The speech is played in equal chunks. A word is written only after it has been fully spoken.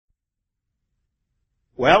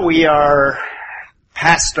Well, we are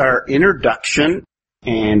past our introduction,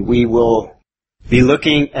 and we will be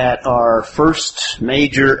looking at our first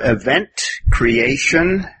major event,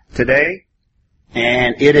 creation, today.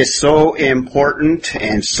 And it is so important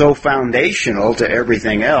and so foundational to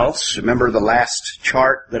everything else. Remember the last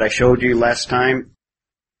chart that I showed you last time?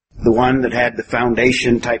 The one that had the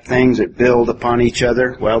foundation type things that build upon each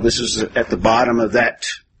other? Well, this is at the bottom of that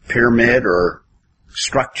pyramid or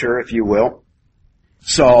structure, if you will.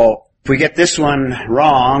 So, if we get this one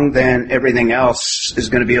wrong, then everything else is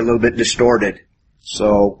going to be a little bit distorted.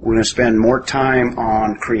 So, we're going to spend more time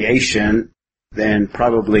on creation than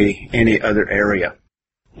probably any other area.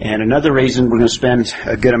 And another reason we're going to spend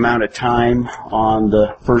a good amount of time on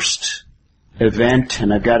the first event,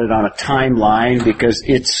 and I've got it on a timeline because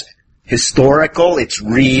it's historical, it's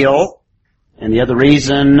real. And the other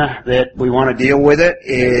reason that we want to deal with it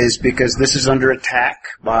is because this is under attack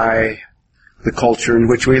by the culture in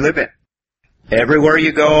which we live in. Everywhere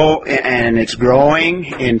you go, and it's growing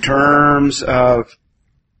in terms of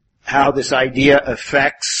how this idea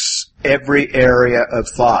affects every area of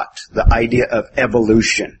thought, the idea of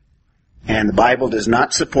evolution. And the Bible does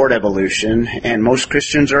not support evolution, and most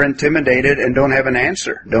Christians are intimidated and don't have an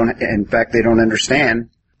answer. In fact, they don't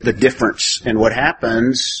understand the difference. And what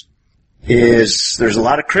happens is there's a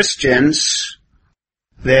lot of Christians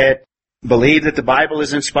that believe that the Bible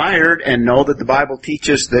is inspired and know that the Bible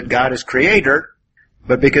teaches that God is creator,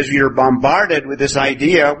 but because you're bombarded with this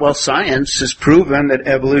idea, well, science has proven that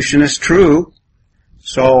evolution is true.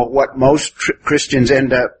 So what most Christians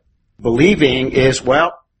end up believing is,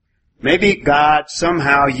 well, maybe God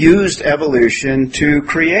somehow used evolution to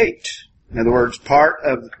create. In other words, part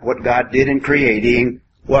of what God did in creating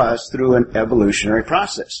was through an evolutionary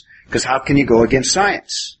process. Because how can you go against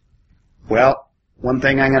science? Well, one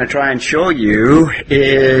thing I'm going to try and show you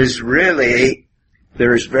is really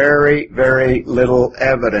there's very, very little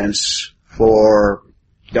evidence for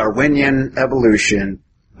Darwinian evolution,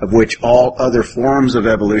 of which all other forms of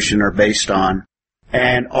evolution are based on,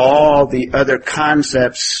 and all the other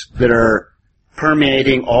concepts that are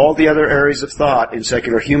permeating all the other areas of thought in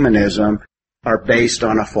secular humanism are based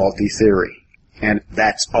on a faulty theory. And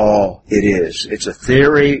that's all it is. It's a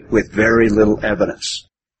theory with very little evidence.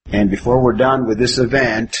 And before we're done with this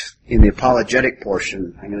event, in the apologetic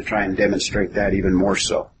portion, I'm going to try and demonstrate that even more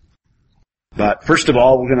so. But first of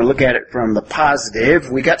all, we're going to look at it from the positive.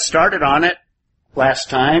 We got started on it last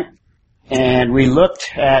time, and we looked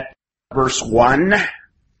at verse 1.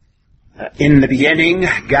 In the beginning,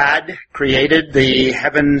 God created the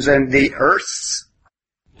heavens and the earth.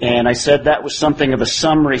 And I said that was something of a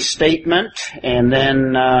summary statement, and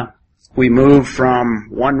then we moved from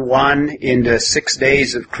 1-1 into 6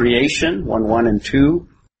 days of creation, 1-1 and 2.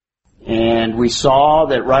 And we saw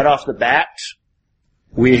that right off the bat,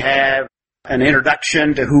 we have an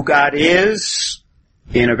introduction to who God is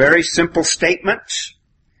in a very simple statement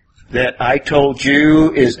that I told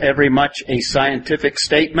you is every much a scientific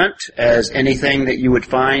statement as anything that you would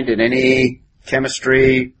find in any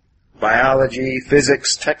chemistry, biology,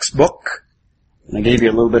 physics textbook. And I gave you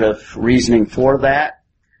a little bit of reasoning for that.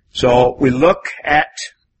 So we look at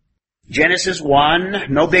Genesis 1,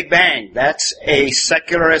 no Big Bang. That's a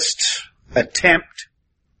secularist attempt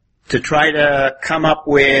to try to come up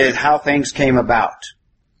with how things came about.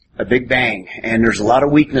 A Big Bang. And there's a lot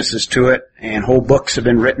of weaknesses to it, and whole books have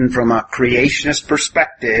been written from a creationist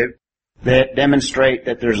perspective that demonstrate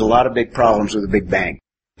that there's a lot of big problems with the Big Bang.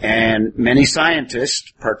 And many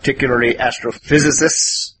scientists, particularly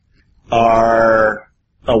astrophysicists, are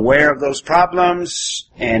aware of those problems,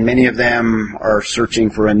 and many of them are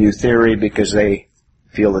searching for a new theory because they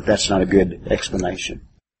feel that that's not a good explanation.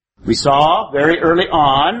 We saw very early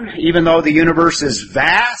on, even though the universe is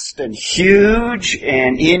vast and huge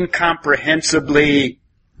and incomprehensibly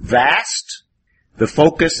vast, the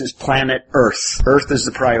focus is planet Earth. Earth is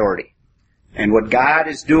the priority. And what God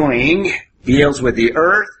is doing deals with the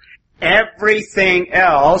earth. Everything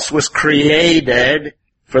else was created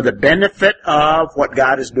for the benefit of what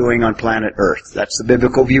God is doing on planet Earth. That's the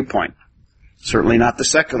biblical viewpoint. Certainly not the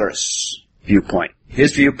secularist's viewpoint.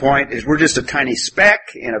 His viewpoint is we're just a tiny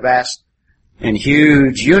speck in a vast and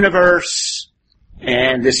huge universe,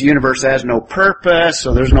 and this universe has no purpose,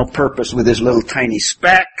 so there's no purpose with this little tiny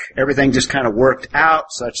speck. Everything just kind of worked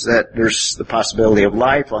out such that there's the possibility of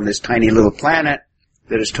life on this tiny little planet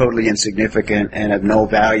that is totally insignificant and of no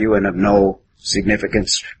value and of no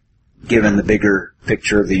significance given the bigger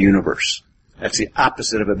picture of the universe. That's the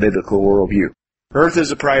opposite of a biblical worldview. Earth is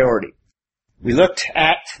a priority. We looked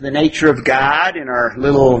at the nature of God in our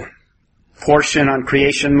little portion on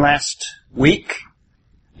creation last week.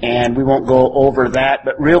 And we won't go over that,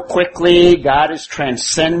 but real quickly, God is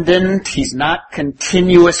transcendent. He's not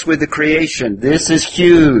continuous with the creation. This is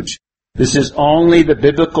huge. This is only the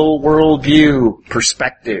biblical worldview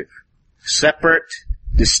perspective. Separate,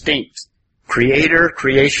 distinct. Creator,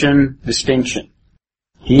 creation, distinction.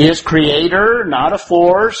 He is creator, not a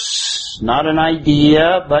force, not an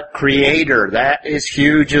idea, but creator. That is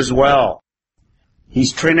huge as well.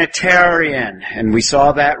 He's Trinitarian, and we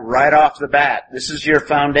saw that right off the bat. This is your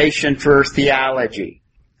foundation for theology.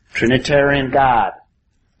 Trinitarian God.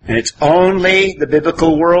 And it's only the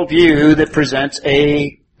biblical worldview that presents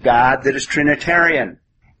a God that is Trinitarian.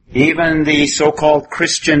 Even the so-called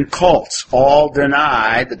Christian cults all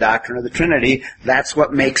deny the doctrine of the Trinity. That's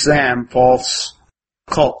what makes them false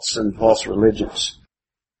cults and false religions.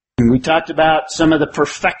 We talked about some of the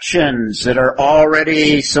perfections that are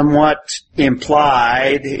already somewhat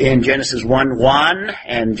implied in Genesis 1:1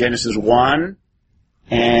 and Genesis 1,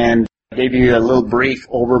 and I gave you a little brief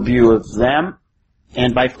overview of them.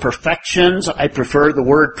 And by perfections, I prefer the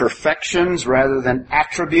word perfections rather than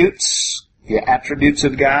attributes, the attributes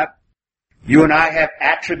of God. You and I have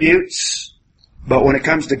attributes, but when it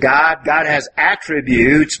comes to God, God has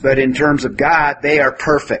attributes, but in terms of God, they are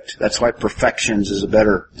perfect. That's why perfections is a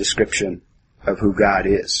better description of who God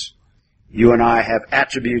is. You and I have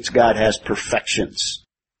attributes, God has perfections.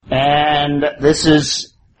 And this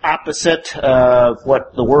is opposite of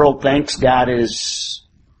what the world thinks. God is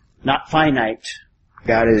not finite.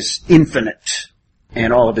 God is infinite,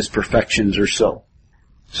 and all of His perfections are so.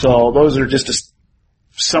 So those are just a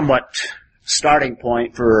somewhat starting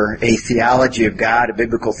point for a theology of God, a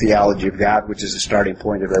biblical theology of God, which is the starting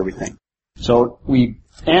point of everything. So we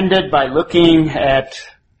ended by looking at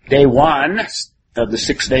day 1 of the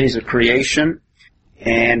 6 days of creation,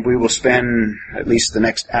 and we will spend at least the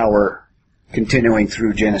next hour continuing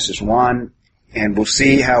through Genesis 1, and we'll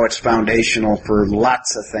see how it's foundational for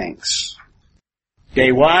lots of things.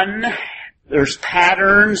 Day 1, there's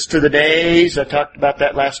patterns to the days. I talked about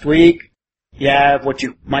that last week. You have what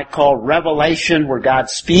you might call revelation, where God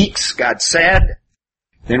speaks, God said.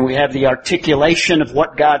 Then we have the articulation of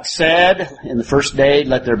what God said. In the first day,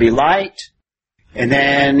 let there be light. And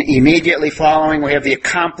then immediately following, we have the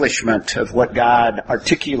accomplishment of what God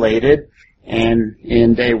articulated. And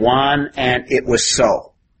in day 1, and it was so.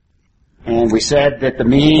 And we said that the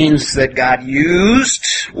means that God used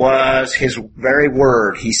was His very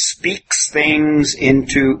word. He speaks things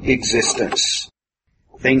into existence.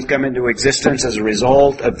 Things come into existence as a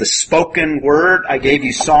result of the spoken word. I gave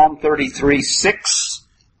you Psalm 33:6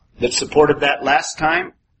 that supported that last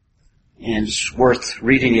time. And it's worth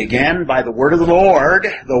reading again. By the word of the Lord,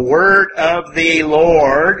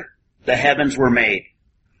 the heavens were made.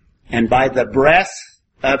 And by the breath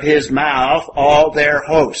of His mouth, all their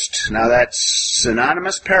host. Now that's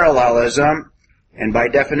synonymous parallelism. And by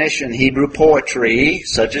definition, Hebrew poetry,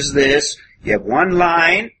 such as this, you have one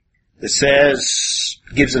line that says,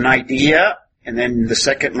 gives an idea, and then the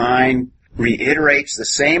second line reiterates the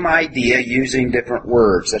same idea using different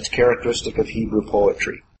words. That's characteristic of Hebrew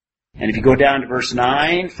poetry. And if you go down to verse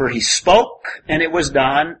 9, for He spoke, and it was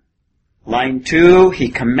done. Line 2, He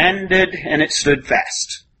commended, and it stood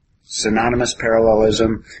fast. Synonymous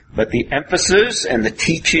parallelism. But the emphasis and the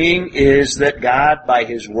teaching is that God, by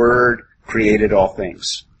His word, created all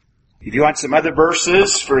things. If you want some other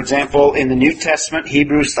verses, for example, in the New Testament,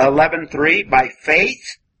 Hebrews 11:3, by faith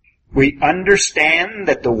we understand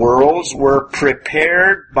that the worlds were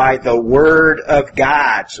prepared by the Word of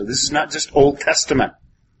God. So this is not just Old Testament.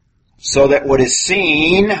 So that what is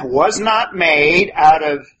seen was not made out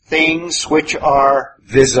of things which are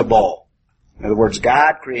visible. In other words,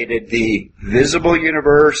 God created the visible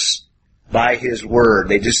universe by His Word.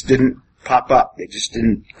 They just didn't pop up. They just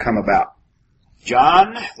didn't come about.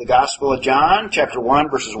 John, the Gospel of John, chapter 1,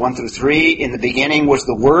 verses 1 through 3. In the beginning was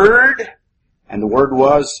the Word, and the Word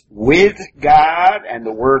was with God, and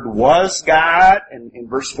the Word was God. And in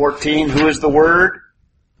verse 14, who is the Word?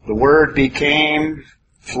 The Word became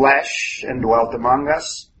flesh and dwelt among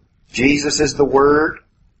us. Jesus is the Word.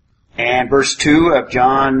 And verse 2 of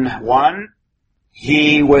John 1,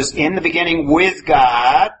 He was in the beginning with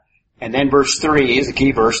God. And then verse 3 is the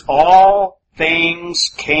key verse. All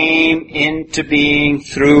things came into being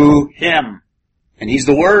through Him. And He's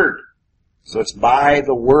the Word. So it's by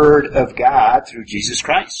the Word of God through Jesus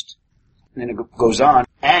Christ. And then it goes on.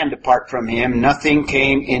 And apart from Him, nothing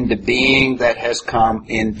came into being that has come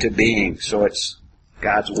into being. So it's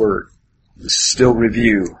God's Word. Let's still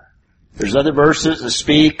review. There's other verses that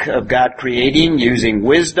speak of God creating using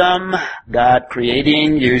wisdom, God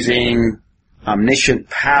creating using omniscient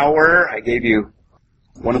power. I gave you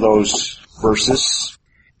one of those verses.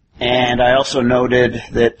 And I also noted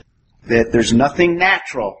that there's nothing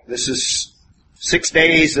natural. This is 6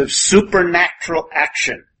 days of supernatural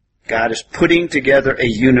action. God is putting together a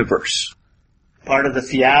universe. Part of the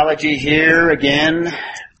theology here, again,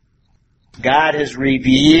 God has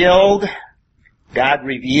revealed. God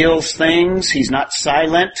reveals things. He's not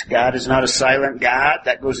silent. God is not a silent God.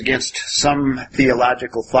 That goes against some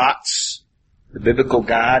theological thoughts. The biblical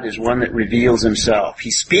God is one that reveals himself.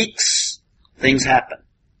 He speaks, things happen.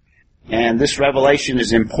 And this revelation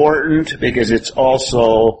is important because it's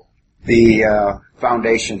also the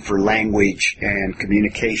foundation for language and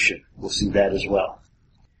communication. We'll see that as well.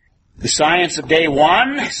 The science of day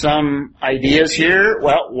one, some ideas here.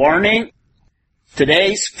 Well, warning.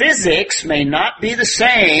 Today's physics may not be the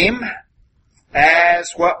same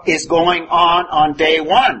as what is going on day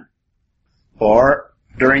one or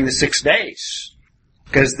during the 6 days.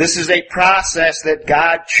 Because this is a process that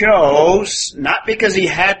God chose, not because he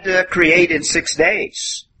had to create in 6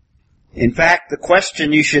 days. In fact, the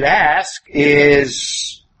question you should ask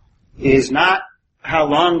is not how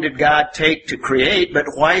long did God take to create, but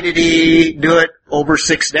why did he do it over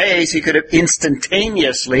 6 days? He could have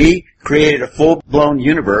instantaneously created a full-blown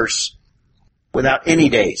universe without any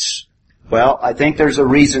days. Well, I think there's a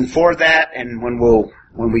reason for that, and when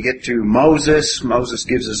we get to Moses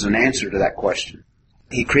gives us an answer to that question.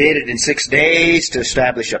 He created in 6 days to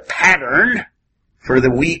establish a pattern for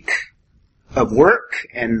the week of work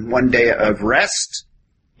and 1 day of rest.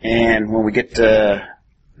 And when we get to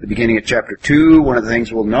the beginning of chapter 2, one of the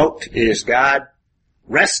things we'll note is God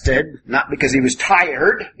rested, not because he was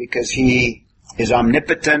tired, because he is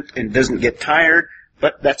omnipotent and doesn't get tired,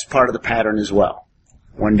 but that's part of the pattern as well.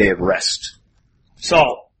 1 day of rest. So,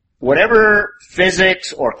 whatever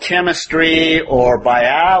physics or chemistry or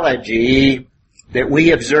biology that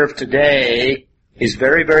we observe today is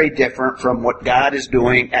very, very different from what God is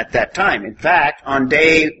doing at that time. In fact, on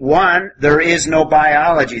day one, there is no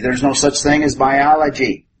biology. There's no such thing as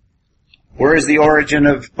biology. Where is the origin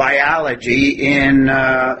of biology in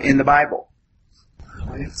the Bible?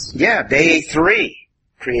 Plants. Yeah, day 3,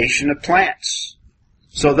 creation of plants.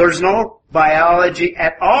 So there's no biology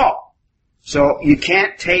at all. So you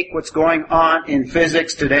can't take what's going on in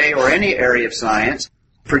physics today or any area of science,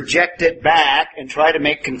 project it back, and try to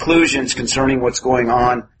make conclusions concerning what's going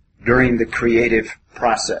on during the creative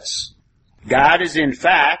process. God is in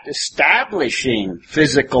fact establishing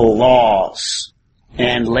physical laws.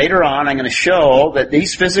 And later on, I'm going to show that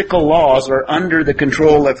these physical laws are under the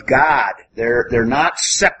control of God. They're not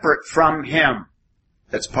separate from him.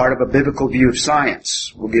 That's part of a biblical view of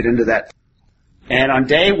science. We'll get into that. And on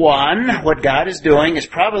day one, what God is doing is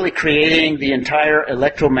probably creating the entire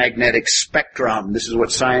electromagnetic spectrum. This is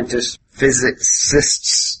what scientists,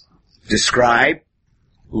 physicists describe.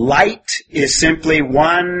 Light is simply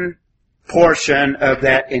one portion of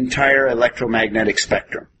that entire electromagnetic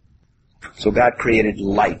spectrum. So God created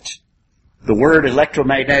light. The word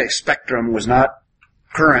electromagnetic spectrum was not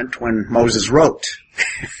current when Moses wrote.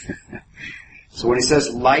 So when he says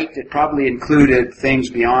light, it probably included things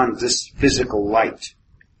beyond this physical light.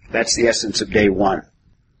 That's the essence of day one.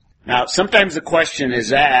 Now, sometimes the question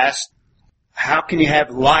is asked, how can you have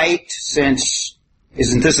light since,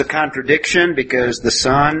 isn't this a contradiction because the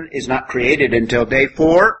sun is not created until day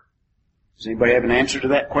 4? Does anybody have an answer to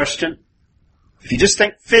that question? If you just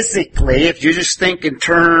think physically, if you just think in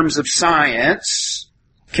terms of science,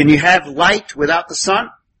 can you have light without the sun?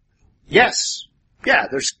 Yes. Yeah,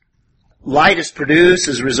 light is produced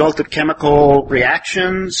as a result of chemical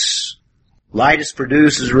reactions. Light is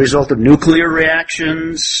produced as a result of nuclear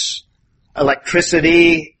reactions.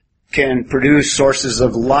 Electricity can produce sources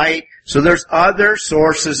of light. So there's other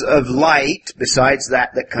sources of light besides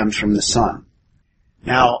that comes from the sun.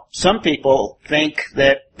 Now, some people think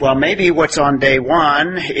that, well, maybe what's on day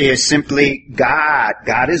one is simply God.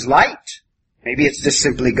 God is light. Maybe it's just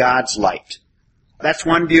simply God's light. That's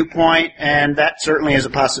one viewpoint, and that certainly is a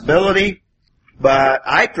possibility. But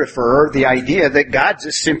I prefer the idea that God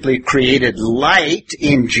just simply created light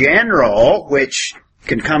in general, which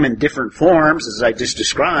can come in different forms, as I just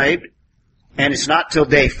described. And it's not till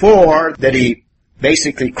day 4 that he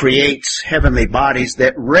basically creates heavenly bodies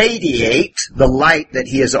that radiate the light that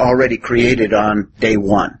he has already created on day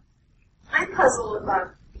 1. I'm puzzled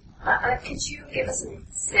about, could you give us an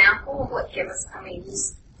example of what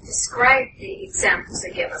describe the examples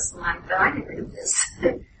that give us light, but I never knew this.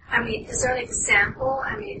 Is there an example,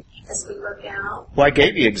 as we look out? Well, I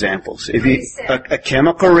gave you examples. A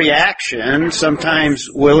chemical reaction sometimes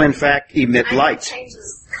will in fact emit light. It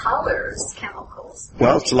changes colors, chemicals.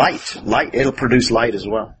 Well, it's light. Light, it'll produce light as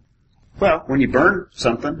well. Well, when you burn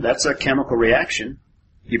something, that's a chemical reaction.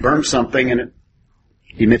 You burn something and it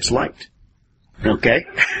emits light. Okay?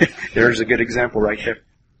 There's a good example right there.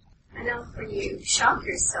 I know when you shock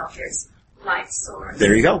yourself, there's light source.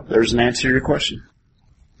 There you go. There's an answer to your question.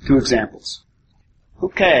 2 examples.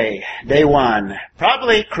 Okay, day 1.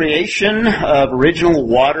 Probably creation of original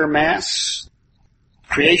water mass.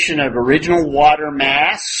 Creation of original water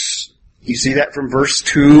mass. You see that from verse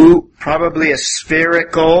 2. Probably a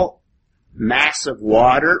spherical mass of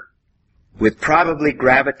water with probably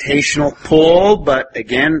gravitational pull, but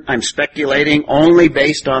again, I'm speculating only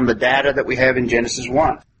based on the data that we have in Genesis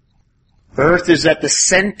 1. Earth is at the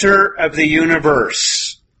center of the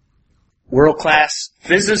universe. World-class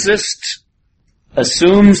physicist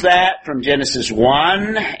assumes that from Genesis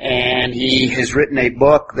 1, and he has written a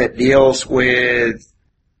book that deals with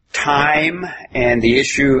time and the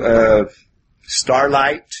issue of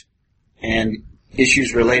starlight and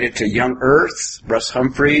issues related to young Earth. Russ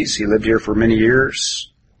Humphreys, he lived here for many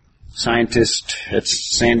years, scientist at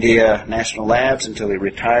Sandia National Labs until he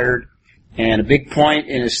retired. And a big point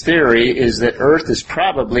in his theory is that Earth is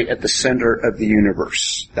probably at the center of the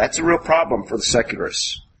universe. That's a real problem for the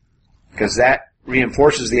secularists, because that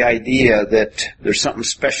reinforces the idea that there's something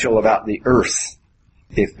special about the Earth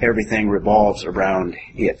if everything revolves around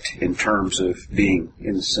it in terms of being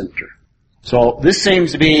in the center. So this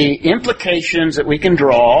seems to be implications that we can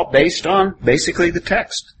draw based on basically the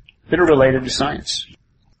text that are related to science.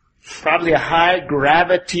 Probably a high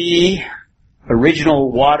gravity,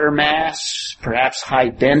 original water mass, perhaps high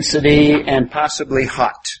density, and possibly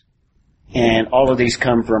hot. And all of these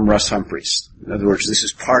come from Russ Humphreys. In other words, this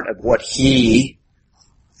is part of what he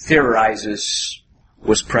theorizes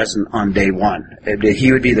was present on day 1.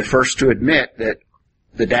 He would be the first to admit that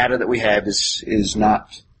the data that we have is not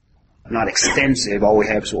extensive. All we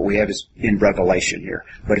have is what we have is in Revelation here.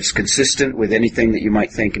 But it's consistent with anything that you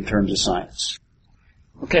might think in terms of science.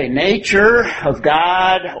 Okay, nature of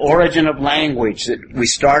God, origin of language. We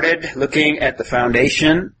started looking at the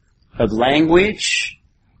foundation of language.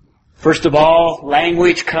 First of all,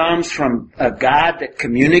 language comes from a God that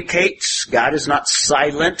communicates. God is not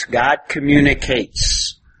silent. God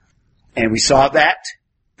communicates. And we saw that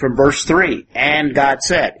from verse 3. And God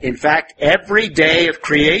said. In fact, every day of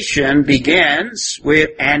creation begins with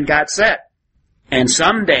and God said. And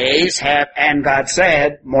some days have and God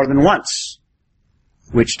said more than once,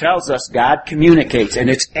 which tells us God communicates. And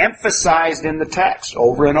it's emphasized in the text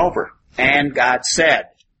over and over. And God said.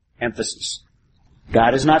 Emphasis.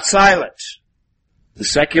 God is not silent. The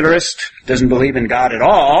secularist doesn't believe in God at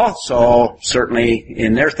all, so certainly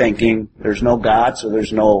in their thinking, there's no God, so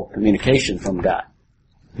there's no communication from God.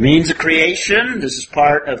 Means of creation, this is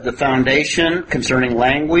part of the foundation concerning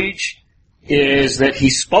language, is that he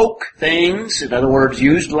spoke things, in other words,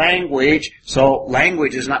 used language, so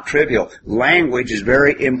language is not trivial. Language is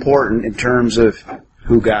very important in terms of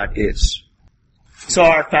who God is. So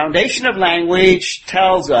our foundation of language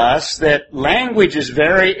tells us that language is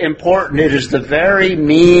very important. It is the very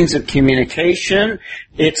means of communication.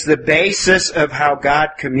 It's the basis of how God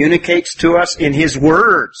communicates to us in His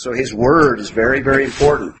Word. So His Word is very, very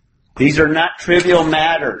important. These are not trivial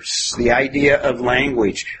matters, the idea of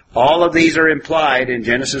language. All of these are implied in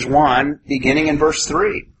Genesis 1, beginning in verse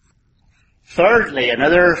 3. Thirdly,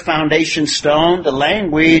 another foundation stone, the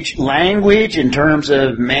language. Language in terms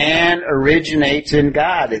of man originates in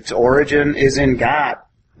God. Its origin is in God,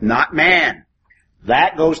 not man.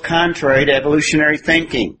 That goes contrary to evolutionary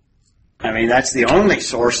thinking. I mean, that's the only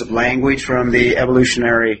source of language from the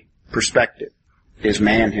evolutionary perspective, is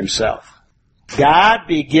man himself. God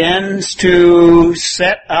begins to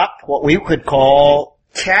set up what we could call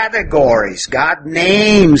categories. God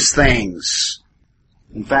names things.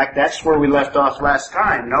 In fact, that's where we left off last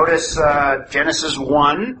time. Notice Genesis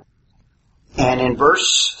 1, and in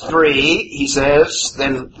verse 3, he says,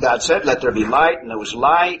 then God said, let there be light, and there was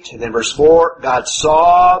light. And then verse 4, God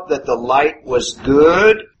saw that the light was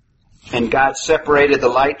good, and God separated the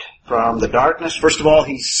light from the darkness. First of all,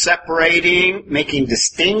 He's separating, making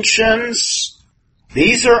distinctions.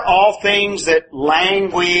 These are all things that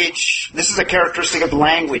language, this is a characteristic of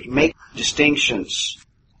language, make distinctions.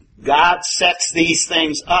 God sets these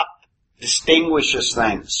things up, distinguishes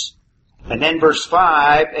things. And then verse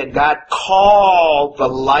 5, and God called the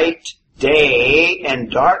light day,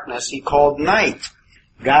 and darkness He called night.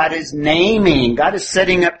 God is naming, God is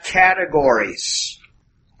setting up categories,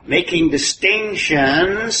 making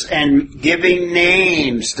distinctions and giving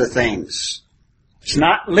names to things. It's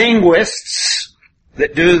not linguists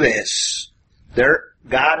that do this.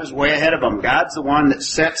 God is way ahead of them. God's the one that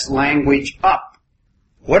sets language up.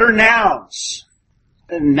 What are nouns?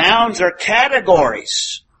 Nouns are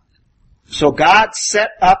categories. So God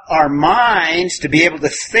set up our minds to be able to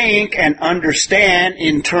think and understand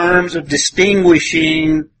in terms of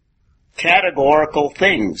distinguishing categorical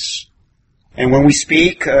things. And when we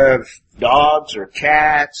speak of dogs or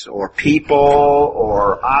cats or people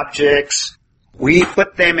or objects, we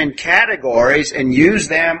put them in categories and use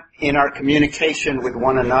them in our communication with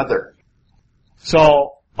one another.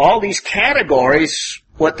 So all these categories,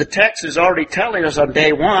 what the text is already telling us on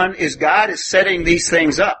day one is God is setting these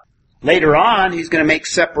things up. Later on, He's going to make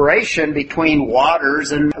separation between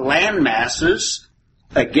waters and land masses,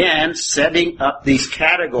 again, setting up these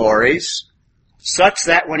categories such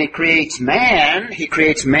that when He creates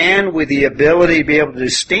man with the ability to be able to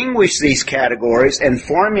distinguish these categories and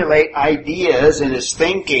formulate ideas in his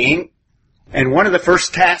thinking. And one of the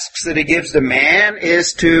first tasks that He gives the man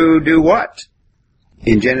is to do what?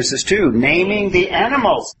 In Genesis 2, naming the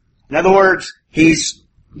animals. In other words, He's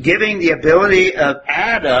giving the ability of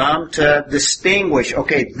Adam to distinguish,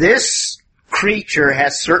 okay, this creature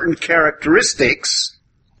has certain characteristics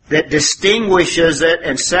that distinguishes it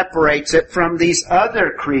and separates it from these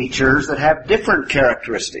other creatures that have different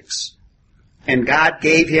characteristics. And God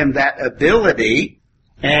gave him that ability,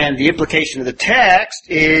 and the implication of the text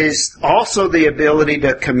is also the ability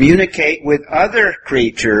to communicate with other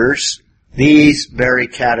creatures these very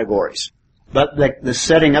categories. But the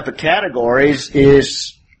setting up of categories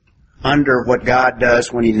is under what God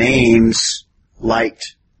does when He names light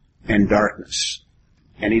and darkness.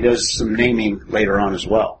 And He does some naming later on as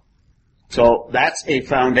well. So that's a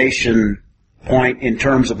foundation point in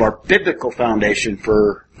terms of our biblical foundation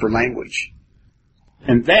for language.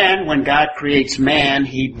 And then when God creates man,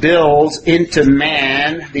 He builds into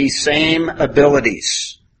man these same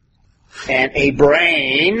abilities. And a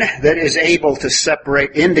brain that is able to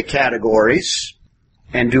separate into categories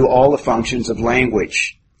and do all the functions of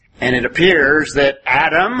language. And it appears that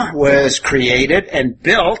Adam was created and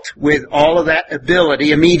built with all of that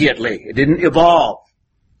ability immediately. It didn't evolve.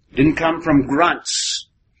 It didn't come from grunts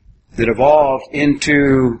that evolved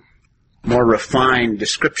into more refined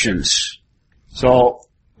descriptions. So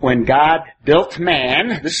when God built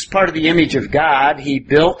man, this is part of the image of God, He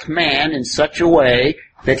built man in such a way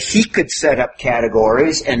that he could set up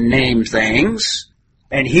categories and name things,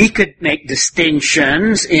 and he could make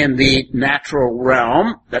distinctions in the natural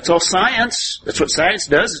realm. That's all science. That's what science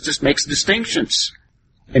does. It just makes distinctions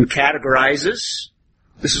and categorizes.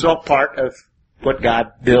 This is all part of what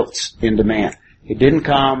God built into man. It didn't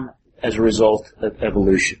come as a result of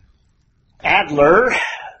evolution. Adler,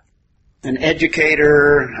 an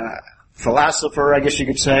educator, philosopher, I guess you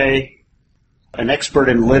could say, an expert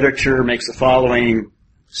in literature, makes the following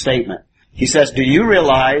statement. He says, do you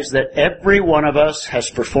realize that every one of us has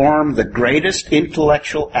performed the greatest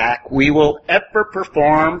intellectual act we will ever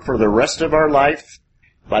perform for the rest of our life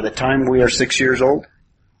by the time we are 6 years old?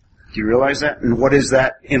 Do you realize that? And what is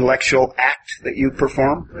that intellectual act that you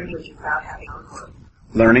perform?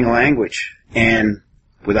 Learning a language. And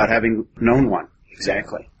without having known one.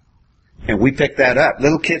 Exactly. And we pick that up.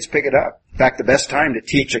 Little kids pick it up. In fact, the best time to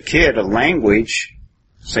teach a kid a language,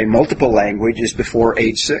 say multiple languages, before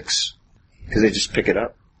age 6. Because they just pick it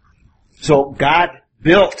up. So God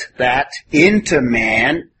built that into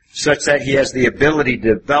man such that he has the ability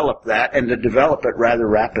to develop that and to develop it rather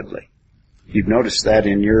rapidly. You've noticed that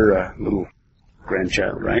in your little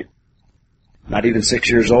grandchild, right? Not even 6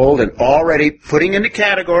 years old and already putting into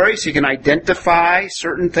categories. You can identify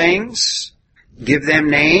certain things, give them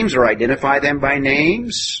names or identify them by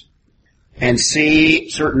names, and see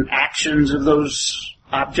certain actions of those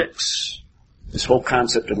objects. This whole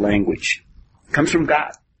concept of language comes from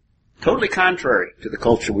God. Totally contrary to the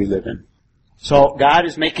culture we live in. So God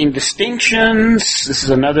is making distinctions. This is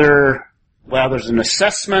another, there's an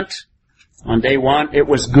assessment. On day 1, it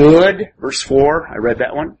was good. Verse 4, I read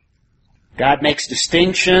that one. God makes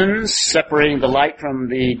distinctions, separating the light from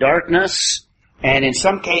the darkness. And in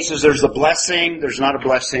some cases there's a blessing. There's not a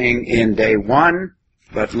blessing in day 1.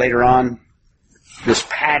 But later on, this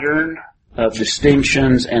pattern of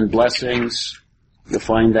distinctions and blessings, you'll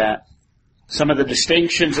find that. Some of the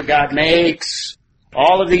distinctions that God makes,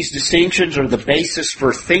 all of these distinctions are the basis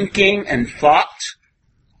for thinking and thought,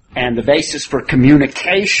 and the basis for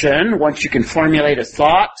communication. Once you can formulate a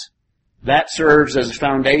thought, that serves as a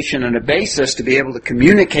foundation and a basis to be able to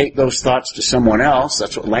communicate those thoughts to someone else.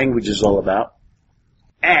 That's what language is all about.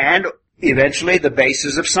 And eventually the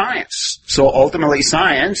basis of science. So ultimately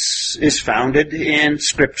science is founded in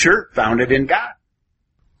Scripture, founded in God.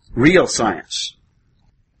 Real science.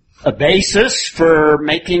 A basis for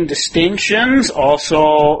making distinctions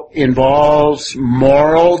also involves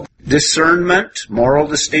moral discernment, moral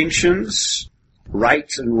distinctions.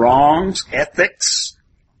 rights and wrongs, ethics.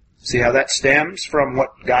 See how that stems from what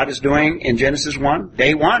God is doing in Genesis 1?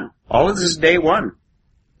 Day 1. All of this is day 1.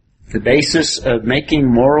 The basis of making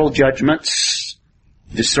moral judgments,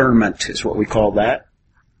 discernment is what we call that.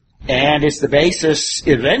 And it's the basis,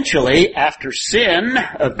 eventually, after sin,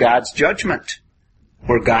 of God's judgment,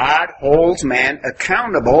 where God holds man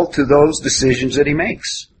accountable to those decisions that he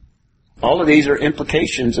makes. All of these are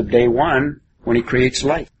implications of day 1 when he creates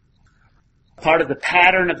light. Part of the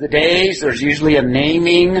pattern of the days, there's usually a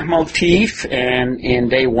naming motif, and in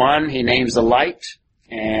day 1 he names the light,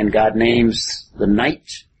 and God names the night,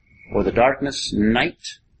 or the darkness,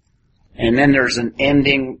 night. And then there's an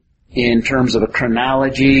ending in terms of a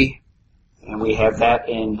chronology, and we have that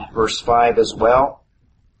in verse 5 as well.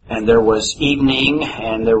 And there was evening,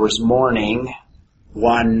 and there was morning,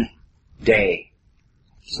 one day.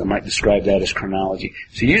 So I might describe that as chronology.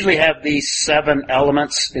 So you usually have these 7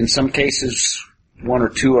 elements. In some cases, 1 or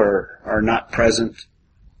 2 are not present,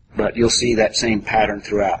 but you'll see that same pattern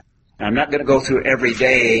throughout. Now, I'm not going to go through every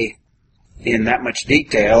day in that much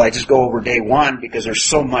detail. I just go over day 1 because there's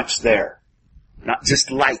so much there. Not just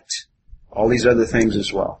light, all these other things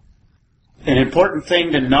as well. An important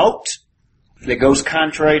thing to note that goes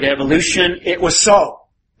contrary to evolution, it was so.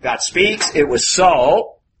 God speaks, it was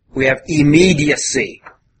so. We have immediacy.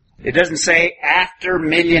 It doesn't say after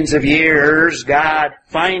millions of years, God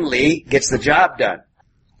finally gets the job done.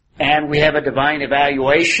 And we have a divine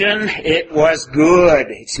evaluation. It was good.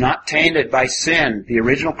 It's not tainted by sin, the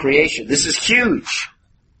original creation. This is huge.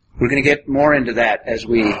 We're going to get more into that as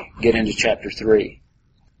we get into chapter 3.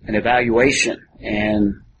 An evaluation.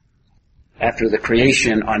 And after the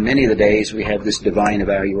creation, on many of the days, we have this divine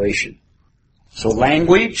evaluation. So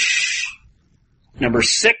language, number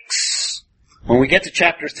 6. When we get to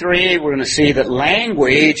chapter 3, we're going to see that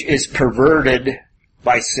language is perverted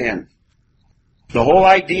by sin. The whole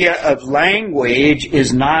idea of language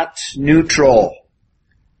is not neutral.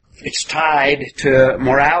 It's tied to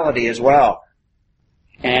morality as well.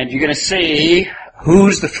 And you're going to see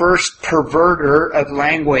who's the first perverter of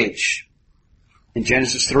language. In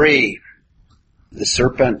Genesis 3, the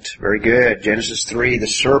serpent. Very good. Genesis 3, the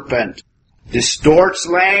serpent distorts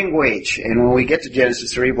language. And when we get to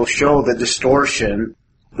Genesis 3, we'll show the distortion.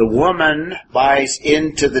 The woman buys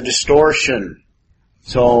into the distortion.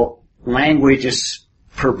 So language is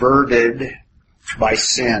perverted by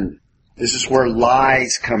sin. This is where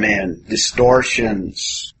lies come in,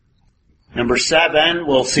 distortions. Number 7,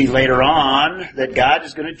 we'll see later on that God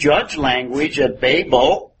is going to judge language at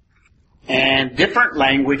Babel. And different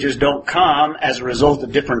languages don't come as a result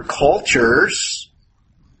of different cultures.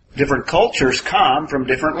 Different cultures come from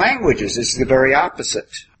different languages. It's the very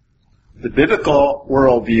opposite. The biblical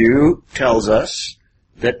worldview tells us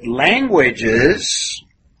that languages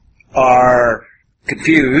are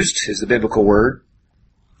confused, is the biblical word.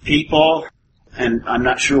 People, and I'm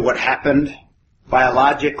not sure what happened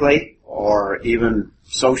biologically or even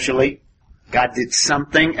socially. God did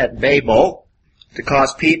something at Babel to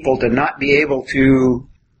cause people to not be able to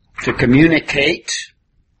communicate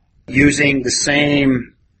using the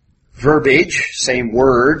same verbiage, same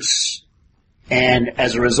words, and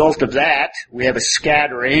as a result of that, we have a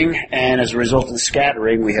scattering, and as a result of the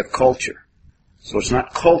scattering, we have culture. So it's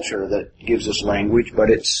not culture that gives us language, but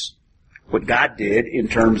it's what God did in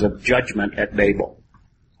terms of judgment at Babel.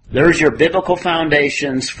 There's your biblical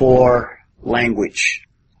foundations for language,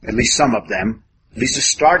 at least some of them, at least a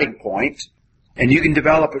starting point, and you can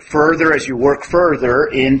develop it further as you work further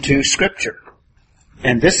into Scripture.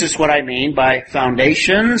 And this is what I mean by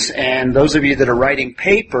foundations, and those of you that are writing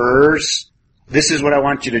papers, this is what I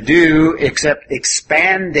want you to do, except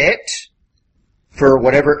expand it for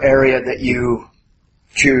whatever area that you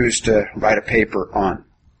choose to write a paper on.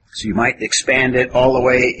 So you might expand it all the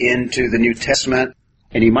way into the New Testament,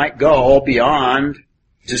 and you might go beyond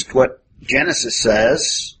just what Genesis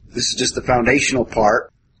says. This is just the foundational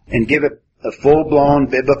part, and give it a full-blown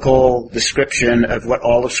biblical description of what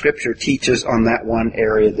all of Scripture teaches on that one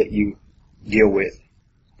area that you deal with,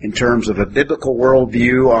 in terms of a biblical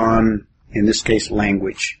worldview on, in this case,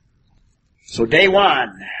 language. So day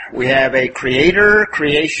 1, we have a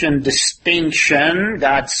creator-creation distinction.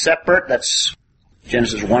 God's separate. That's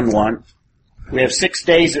Genesis 1:1. We have 6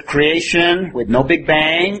 days of creation with no Big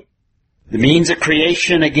Bang. The means of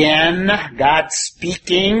creation again, God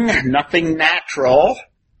speaking, nothing natural.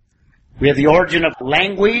 We have the origin of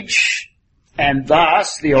language, and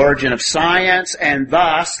thus the origin of science, and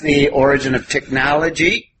thus the origin of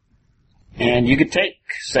technology. And you could take,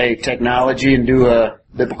 say, technology and do a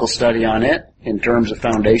biblical study on it in terms of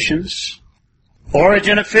foundations.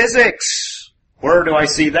 Origin of physics. Where do I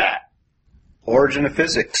see that? origin of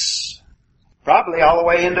physics. Probably all the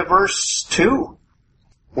way into verse 2,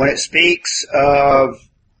 when it speaks of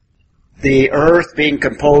the earth being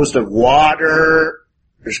composed of water.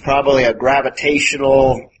 There's probably a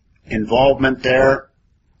gravitational involvement there.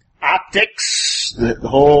 Optics, the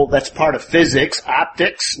whole, that's part of physics.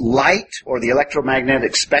 Optics, light, or the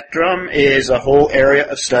electromagnetic spectrum is a whole area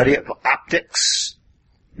of study of optics.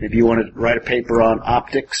 Maybe you want to write a paper on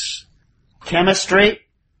optics. Chemistry,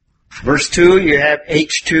 verse 2, you have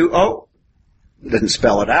H2O. It doesn't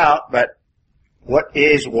spell it out, but what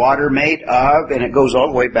is water made of? And it goes all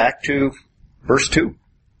the way back to verse 2.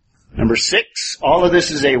 Number 6, all of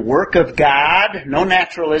this is a work of God, no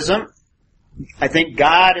naturalism. I think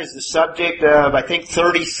God is the subject of,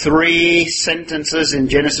 33 sentences in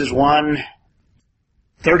Genesis 1.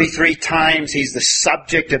 33 times He's the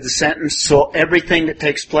subject of the sentence, so everything that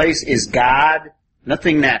takes place is God,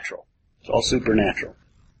 nothing natural. It's all supernatural.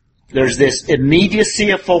 There's this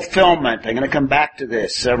immediacy of fulfillment. I'm going to come back to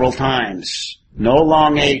this several times. No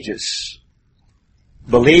long ages.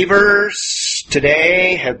 Believers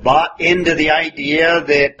today have bought into the idea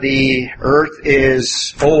that the earth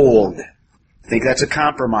is old. I think that's a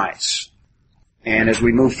compromise. And as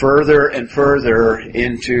we move further and further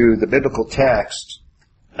into the biblical text,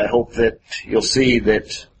 I hope that you'll see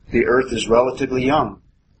that the earth is relatively young.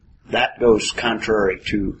 That goes contrary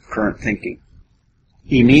to current thinking.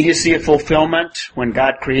 Immediacy of fulfillment. When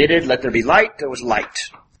God created, let there be light, there was light.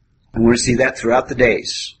 And we're going to see that throughout the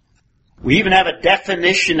days. We even have a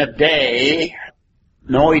definition of day.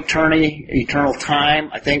 No eternal time.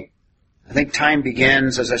 I think time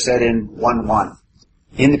begins, as I said, in 1:1.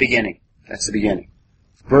 In the beginning. That's the beginning.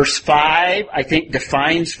 Verse 5, I think,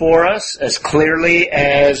 defines for us as clearly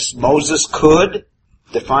as Moses could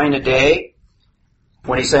define a day.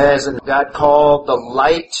 When he says, and God called the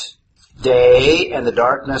light day, and the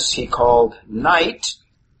darkness He called night.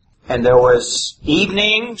 And there was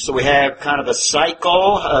evening, so we have kind of a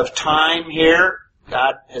cycle of time here.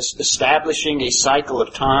 God is establishing a cycle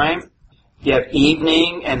of time. You have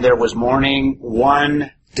evening, and there was morning,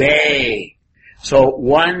 one day. So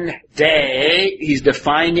one day, He's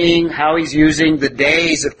defining how He's using the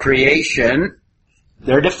days of creation.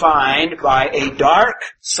 They're defined by a dark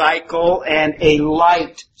cycle and a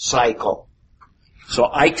light cycle. So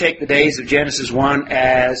I take the days of Genesis 1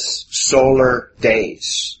 as solar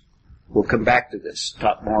days. We'll come back to this,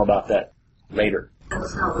 talk more about that later. There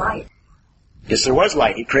was no light. Yes, there was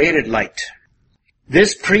light. He created light.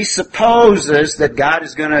 This presupposes that God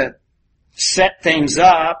is going to set things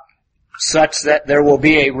up such that there will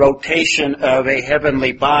be a rotation of a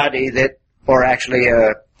heavenly body or actually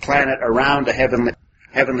a planet around a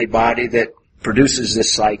heavenly body that produces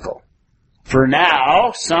this cycle. For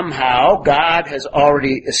now, somehow, God has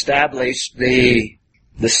already established the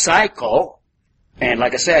cycle. And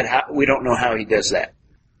like I said, we don't know how He does that.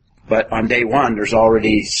 But on day 1, there's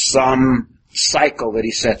already some cycle that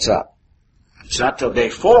He sets up. It's not till day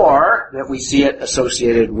 4 that we see it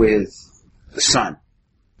associated with the sun.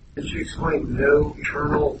 Did you explain no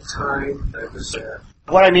eternal time?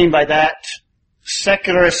 What I mean by that,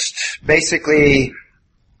 secularists basically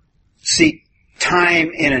see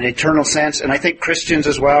time in an eternal sense, and I think Christians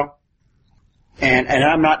as well. And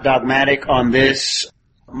I'm not dogmatic on this.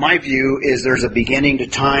 My view is there's a beginning to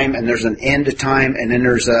time and there's an end to time, and then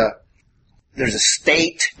there's a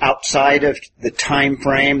state outside of the time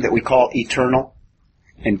frame that we call eternal.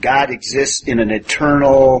 And God exists in an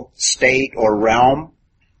eternal state or realm.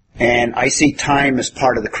 And I see time as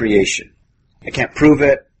part of the creation. I can't prove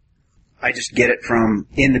it. I just get it from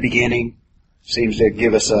in the beginning. Seems to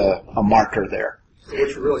give us a marker there. So what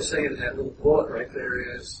you're really saying in that little bullet right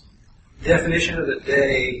there is definition of the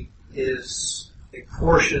day is a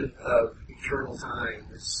portion of eternal time.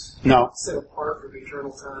 It's set apart from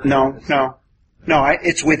eternal time. No.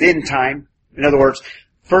 It's within time. In other words,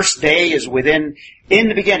 first day is in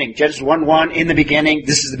the beginning. Genesis 1:1, in the beginning.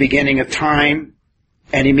 This is the beginning of time.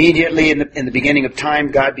 And immediately in the beginning of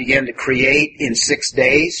time, God began to create in 6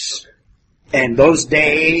 days. Okay. And those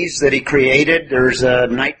days that He created, there's a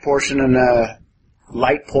night portion and a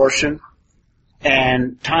light portion.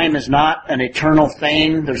 And time is not an eternal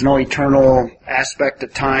thing. There's no eternal aspect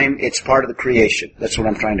of time. It's part of the creation. That's what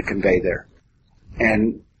I'm trying to convey there.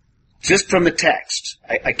 And just from the text,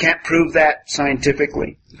 I can't prove that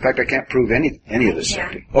scientifically. In fact, I can't prove any of this.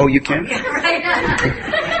 Yeah. Oh, you can?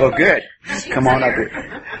 Well, good. Come on up here.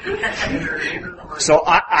 So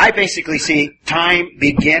I basically see time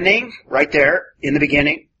beginning right there in the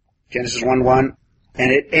beginning, Genesis 1:1. And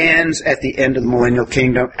it ends at the end of the millennial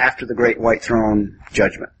kingdom after the great white throne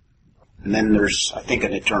judgment. And then there's, I think,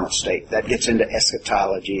 an eternal state. That gets into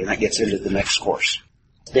eschatology, and that gets into the next course.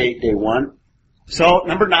 Day 1. So,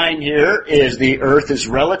 number 9 here is the earth is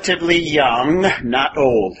relatively young, not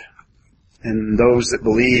old. And those that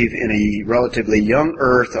believe in a relatively young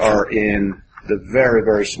earth are in the very,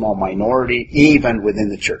 very small minority, even within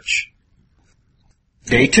the church.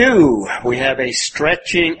 Day 2, we have a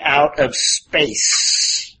stretching out of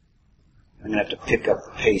space. I'm going to have to pick up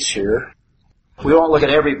the pace here. We won't look at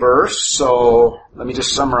every verse, so let me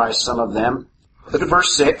just summarize some of them. Look at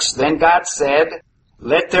verse 6. Then God said,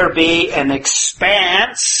 "Let there be an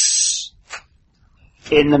expanse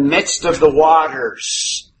in the midst of the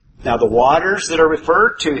waters." Now the waters that are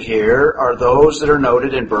referred to here are those that are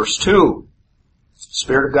noted in verse 2. The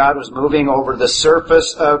Spirit of God was moving over the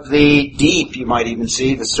surface of the deep. You might even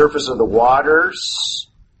see the surface of the waters,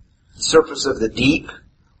 the surface of the deep.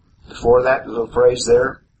 Before that little phrase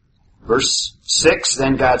there. Verse 6,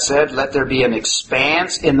 then God said, "Let there be an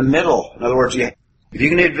expanse in the middle." In other words, if you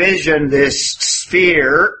can envision this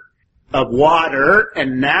sphere of water,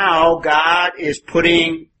 and now God is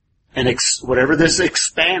putting whatever this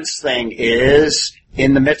expanse thing is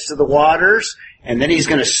in the midst of the waters, and then He's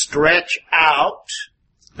going to stretch out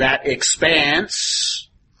that expanse.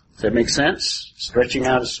 Does that make sense? Stretching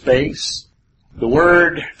out of space. The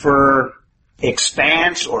word for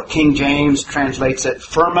expanse, or King James translates it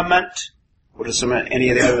firmament. What are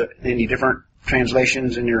any different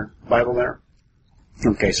translations in your Bible there?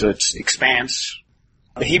 Okay, so it's expanse.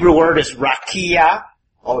 The Hebrew word is rakia.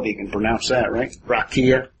 All of you can pronounce that, right?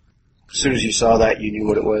 Rakia. As soon as you saw that, you knew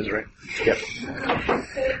what it was, right? Yep.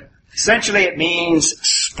 Essentially, it means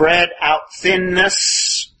spread out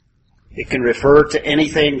thinness. It can refer to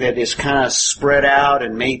anything that is kind of spread out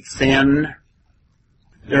and made thin.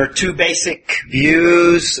 There are two basic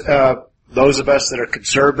views. Those of us that are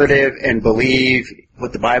conservative and believe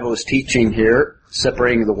what the Bible is teaching here,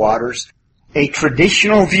 separating the waters. A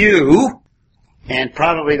traditional view, and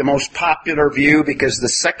probably the most popular view, because the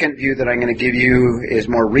second view that I'm going to give you is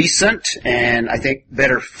more recent and I think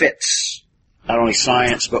better fits not only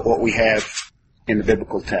science but what we have in the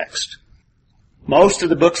biblical text. Most of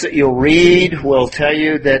the books that you'll read will tell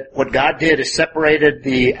you that what God did is separated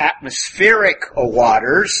the atmospheric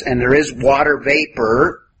waters, and there is water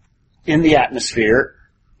vapor in the atmosphere.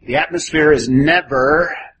 The atmosphere is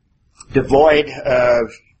never devoid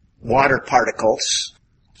of water particles.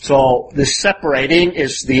 So the separating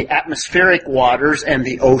is the atmospheric waters and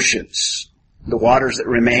the oceans. The waters that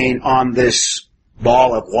remain on this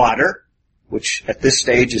ball of water, which at this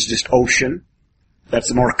stage is just ocean. That's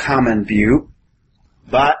the more common view.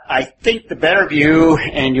 But I think the better view,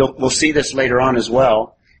 and we'll see this later on as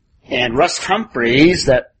well, and Russ Humphreys,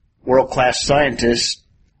 that world-class scientist,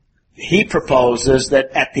 he proposes that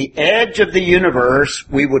at the edge of the universe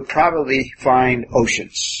we would probably find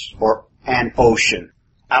oceans, or an ocean,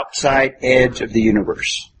 outside edge of the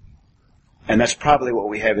universe. And that's probably what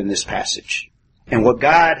we have in this passage. And what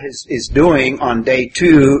God is doing on day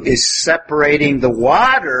 2 is separating the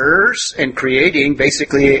waters and creating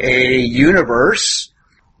basically a universe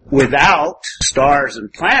without stars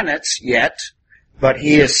and planets yet, but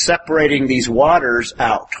He is separating these waters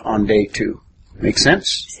out on day 2. Make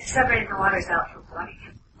sense? Separating the waters out from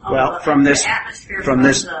what? Well, from this,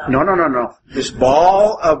 no. This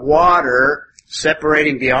ball of water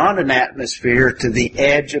separating beyond an atmosphere to the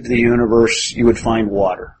edge of the universe, you would find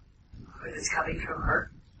water. It's coming from Earth?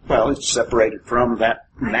 Well, it's separated from that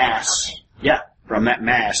mass. Yeah, from that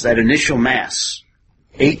mass, that initial mass.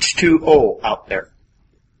 H2O out there.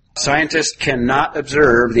 Scientists cannot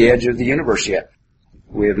observe the edge of the universe yet.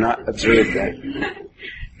 We have not observed that.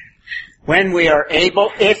 When we are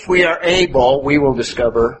able, if we are able, we will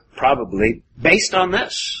discover, probably, based on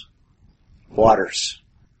this, waters.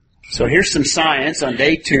 So here's some science on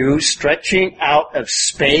day 2, stretching out of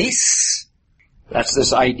space. That's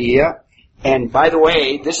this idea. And by the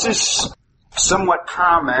way, this is somewhat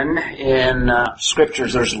common in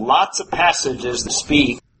scriptures. There's lots of passages that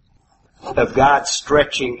speak of God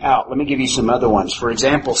stretching out. Let me give you some other ones. For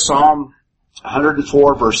example, Psalm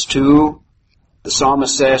 104 verse 2, the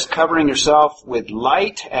psalmist says, "Covering yourself with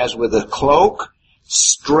light as with a cloak,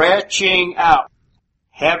 stretching out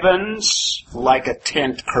heavens like a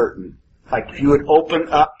tent curtain." Like if you would open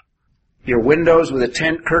up your windows with a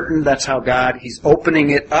tent curtain, that's how God, He's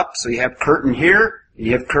opening it up. So you have curtain here, and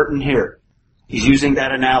you have curtain here. He's using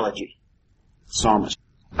that analogy. Psalmist.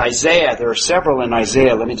 Isaiah, there are several in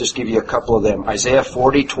Isaiah. Let me just give you a couple of them. Isaiah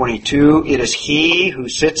 40:22, "It is He who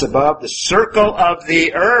sits above the circle of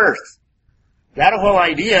the earth." That whole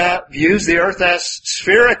idea views the earth as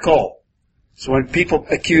spherical. So when people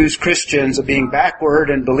accuse Christians of being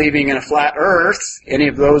backward and believing in a flat earth, any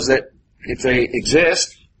of those that, if they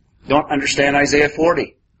exist, don't understand Isaiah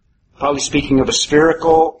 40. Probably speaking of a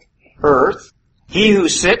spherical earth. He who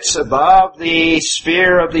sits above the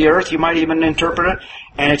sphere of the earth, you might even interpret it,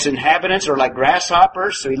 and its inhabitants are like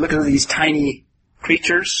grasshoppers. So you look at these tiny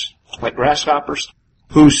creatures, like grasshoppers,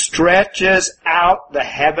 who stretches out the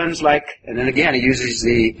heavens like, and then again he uses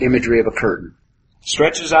the imagery of a curtain.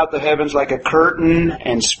 Stretches out the heavens like a curtain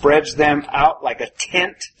and spreads them out like a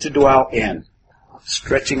tent to dwell in.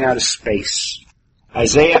 Stretching out of space.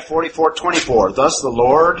 Isaiah 44:24. Thus the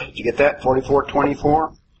Lord, did you get that?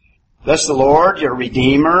 44:24. Thus the Lord, your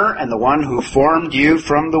Redeemer, and the one who formed you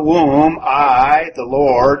from the womb, I, the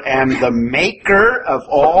Lord, am the maker of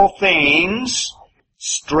all things,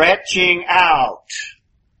 stretching out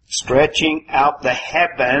the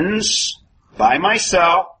heavens by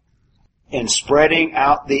myself, and spreading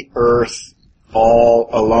out the earth all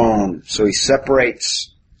alone. So he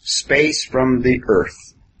separates space from the earth,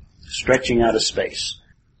 stretching out of space.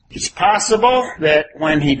 It's possible that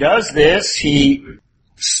when he does this, he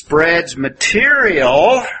spreads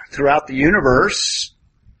material throughout the universe.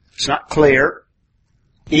 It's not clear.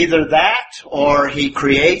 Either that or he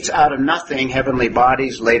creates out of nothing heavenly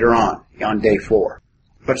bodies later on day 4.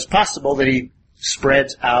 But it's possible that he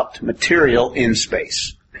spreads out material in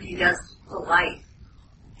space. But he does the light.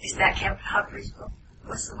 Is that Kevin Humphrey's book?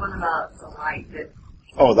 What's the one about the light that...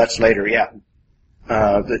 Oh, that's later, yeah.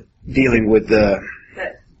 Dealing with the...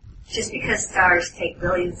 But just because stars take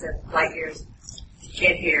billions of light years to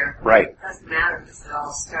get here, right, it doesn't matter because it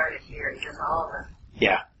all started here because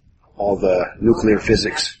all the nuclear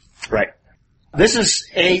physics. Right. This is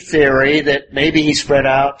a theory that maybe he spread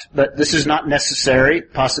out, but this is not necessary,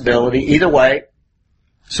 possibility, either way.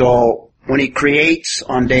 So when he creates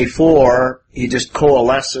on day 4, he just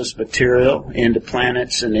coalesces material into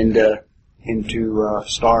planets and into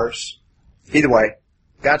stars. Either way,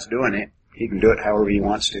 God's doing it. He can do it however he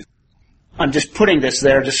wants to. I'm just putting this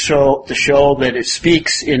there to show that it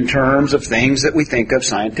speaks in terms of things that we think of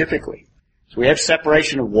scientifically. So we have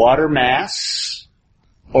separation of water mass,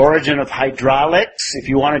 origin of hydraulics. If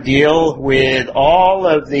you want to deal with all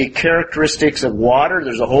of the characteristics of water,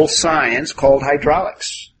 there's a whole science called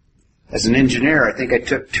hydraulics. As an engineer, I think I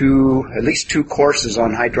took at least two courses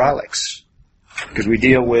on hydraulics because we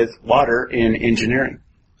deal with water in engineering.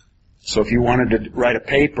 So if you wanted to write a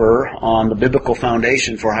paper on the biblical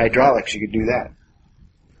foundation for hydraulics, you could do that.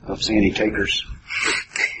 I don't see any takers.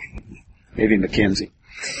 Maybe McKinsey.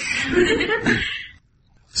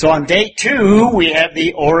 So on day 2, we have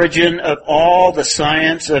the origin of all the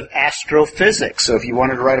science of astrophysics. So if you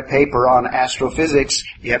wanted to write a paper on astrophysics,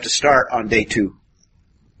 you have to start on day 2.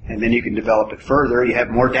 And then you can develop it further. You have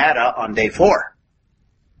more data on day 4.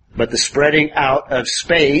 But the spreading out of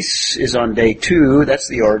space is on day 2. That's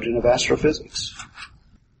the origin of astrophysics.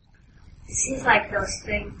 It seems like those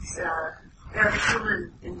things, they're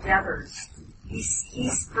human endeavors. He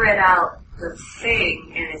spread out the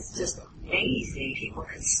thing, and it's just amazing. People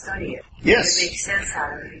can study it. Yes. It makes sense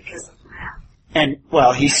out of it because of math. And,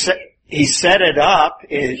 well, he set it up.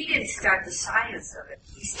 He didn't start the science of it.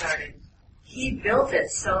 He built it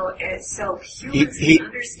so humans can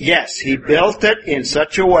understand. Yes, he built it in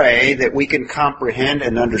such a way that we can comprehend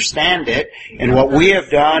and understand it. And what we have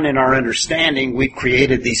done in our understanding, we've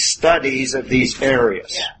created these studies of these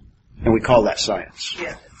areas. Yeah. And we call that science.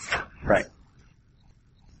 Yeah. Right.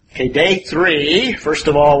 Okay, day 3, first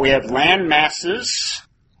of all, we have land masses,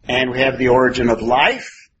 and we have the origin of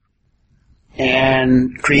life.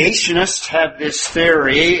 And creationists have this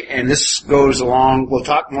theory, and this goes along, we'll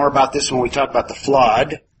talk more about this when we talk about the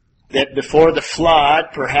flood, that before the flood,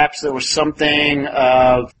 perhaps there was something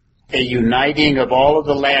of a uniting of all of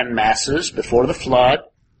the land masses before the flood.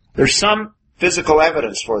 There's some physical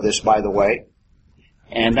evidence for this, by the way,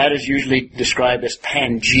 and that is usually described as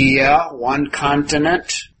Pangea, one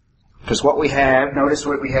continent. Because what we have, notice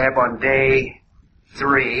what we have on day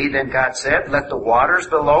 3, then God said, let the waters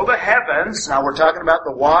below the heavens. Now we're talking about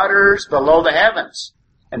the waters below the heavens.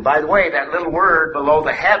 And by the way, that little word below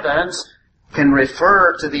the heavens can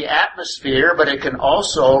refer to the atmosphere, but it can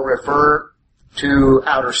also refer to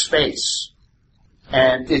outer space.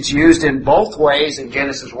 And it's used in both ways in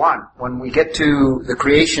Genesis 1. When we get to the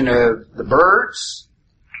creation of the birds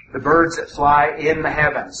that fly in the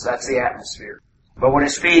heavens, that's the atmosphere. But when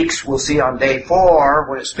it speaks, we'll see on day 4,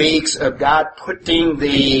 when it speaks of God putting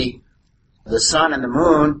the sun and the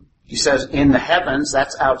moon, he says in the heavens,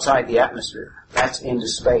 that's outside the atmosphere. That's into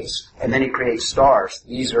space. And then he creates stars.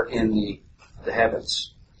 These are in the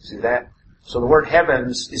heavens. See that? So the word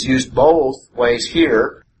heavens is used both ways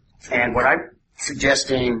here. And what I'm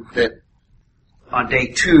suggesting that on day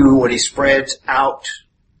 2, when he spreads out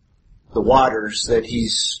the waters, that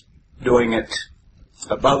he's doing it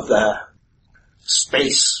above the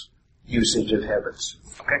space usage of heavens.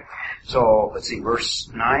 Okay? So, let's see, verse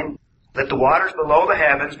 9. Let the waters below the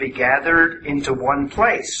heavens be gathered into one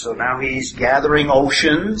place. So now he's gathering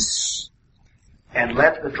oceans. And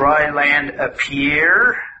let the dry land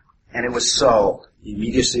appear. And it was so. The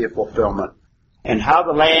immediacy of fulfillment. And how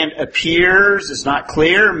the land appears is not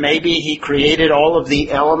clear. Maybe he created all of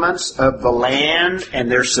the elements of the land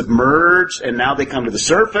and they're submerged and now they come to the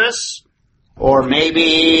surface. Or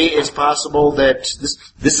maybe it's possible that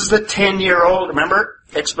this is the 10-year-old, remember,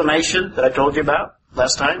 explanation that I told you about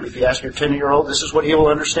last time? If you ask your 10-year-old, this is what he will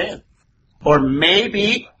understand. Or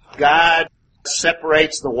maybe God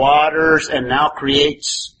separates the waters and now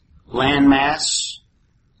creates landmass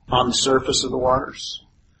on the surface of the waters.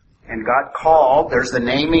 And God called, there's the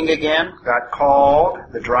naming again, God called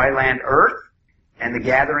the dry land earth, and the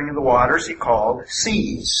gathering of the waters he called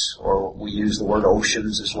seas, or we use the word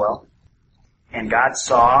oceans as well. And God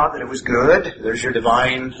saw that it was good. There's your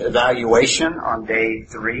divine evaluation on day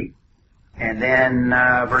 3. And then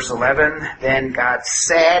verse 11, then God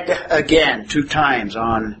said again 2 times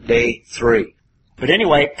on day 3. But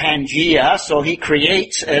anyway, Pangea, so he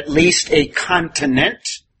creates at least a continent,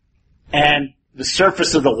 and the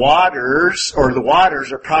surface of the waters, or the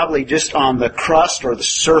waters are probably just on the crust or the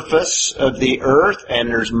surface of the earth, and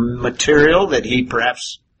there's material that he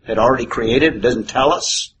perhaps had already created. It doesn't tell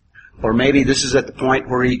us. Or maybe this is at the point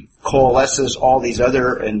where he coalesces all these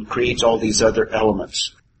other and creates all these other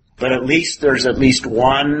elements. But at least there's at least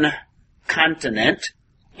one continent,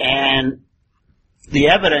 and the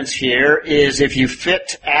evidence here is if you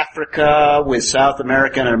fit Africa with South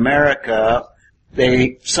America and America,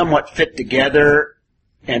 they somewhat fit together.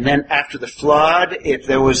 And then after the flood, if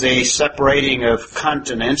there was a separating of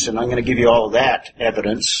continents, and I'm going to give you all of that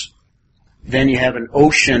evidence, then you have an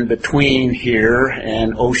ocean between here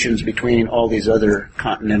and oceans between all these other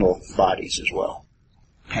continental bodies as well.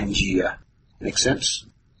 Pangea. Make sense?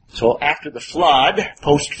 So after the flood,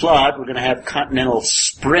 post-flood, we're going to have continental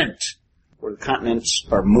sprint, where the continents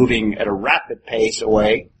are moving at a rapid pace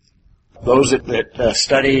away. Those that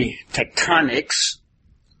study tectonics,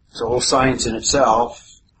 it's a whole science in itself,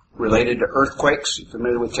 related to earthquakes. You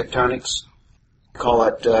familiar with tectonics? Call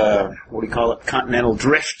it, continental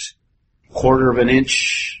drift. 1/4 of an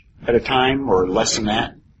inch at a time, or less than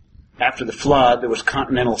that. After the flood, there was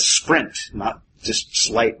continental sprint, not just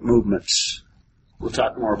slight movements. We'll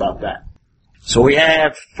talk more about that. So we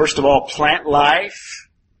have, first of all, plant life.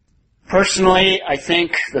 Personally, I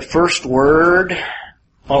think the first word,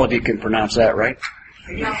 all of you can pronounce that, right?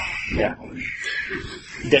 Yeah.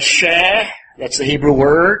 Desheh, that's the Hebrew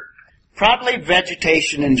word. Probably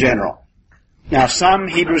vegetation in general. Now, some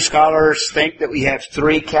Hebrew scholars think that we have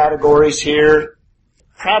 3 categories here.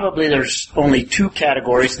 Probably there's only 2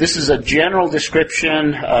 categories. This is a general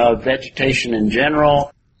description of vegetation in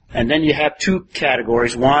general. And then you have 2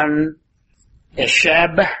 categories. One,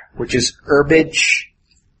 esheb, which is herbage,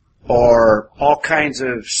 or all kinds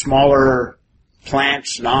of smaller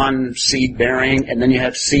plants, non-seed bearing. And then you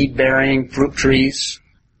have seed bearing fruit trees.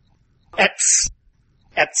 Etz,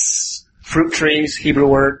 fruit trees, Hebrew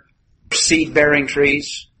word. Seed-bearing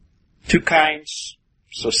trees, 2 kinds.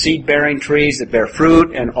 So seed-bearing trees that bear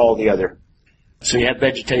fruit and all the other. So you have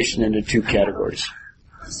vegetation into 2 categories.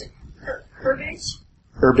 Is it herbage?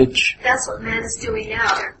 Herbage. That's what man is doing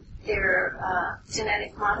now. They're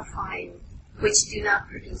genetic modifying, which do not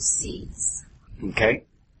produce seeds. Okay.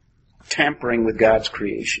 Tampering with God's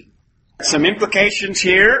creation. Some implications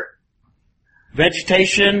here.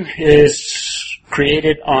 Vegetation is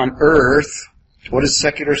created on earth. What does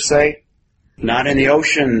seculars say? Not in the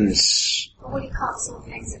oceans. Well, what do you call some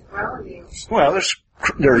things that grow in the ocean? Well,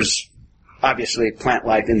 there's obviously plant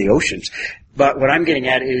life in the oceans. But what I'm getting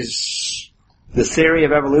at is the theory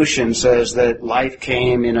of evolution says that life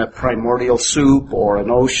came in a primordial soup or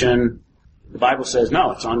an ocean. The Bible says,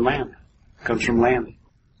 no, it's on land. It comes from land.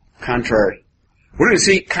 Contrary. We're going to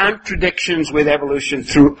see contradictions with evolution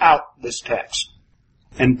throughout this text.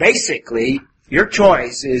 And basically, your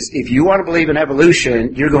choice is, if you want to believe in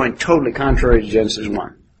evolution, you're going totally contrary to Genesis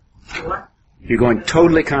 1. What? You're going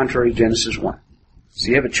totally contrary to Genesis 1. So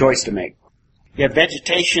you have a choice to make. You have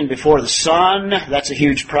vegetation before the sun. That's a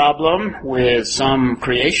huge problem with some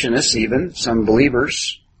creationists even, some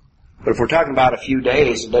believers. But if we're talking about a few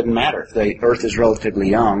days, it doesn't matter. If the earth is relatively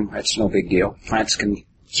young, that's no big deal. Plants can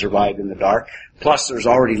survive in the dark. Plus, there's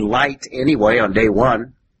already light anyway on day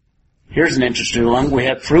 1. Here's an interesting one. We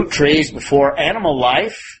have fruit trees before animal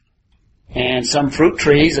life. And some fruit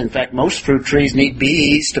trees, in fact most fruit trees, need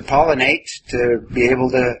bees to pollinate to be able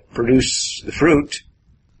to produce the fruit.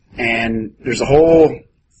 And there's a whole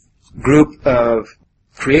group of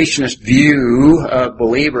creationist view of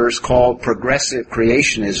believers called progressive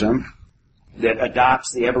creationism that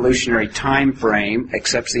adopts the evolutionary time frame,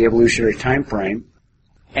 accepts the evolutionary time frame,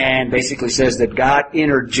 and basically says that God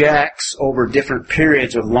interjects over different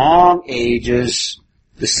periods of long ages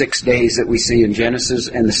the 6 days that we see in Genesis,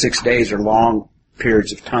 and the 6 days are long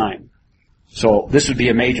periods of time. So this would be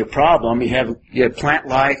a major problem. You have plant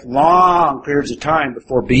life, long periods of time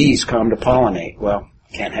before bees come to pollinate. Well,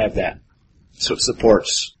 can't have that. So it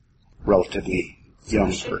supports relatively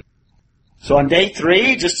young fruit. So on day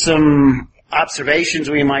 3, just some observations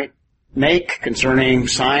we might make concerning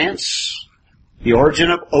science. The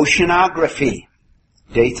origin of oceanography.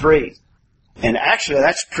 Day 3. And actually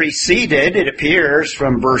that's preceded, it appears,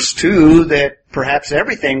 from verse 2 that perhaps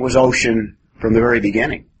everything was ocean from the very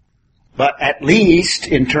beginning. But at least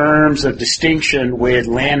in terms of distinction with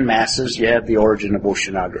land masses, you have the origin of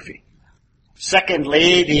oceanography.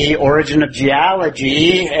 Secondly, the origin of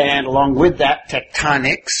geology, and along with that,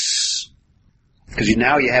 tectonics. Because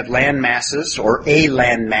now you have land masses, or a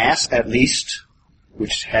land mass at least,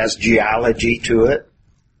 which has geology to it.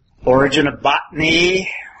 Origin of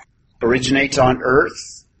botany originates on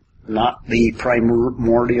Earth, not the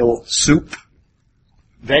primordial soup.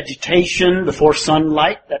 Vegetation before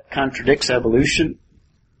sunlight, that contradicts evolution.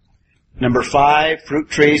 Number 5, fruit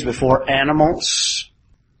trees before animals.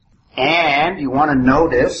 And you want to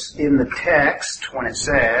notice in the text when it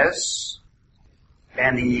says,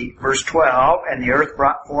 verse 12, and the earth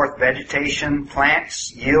brought forth vegetation,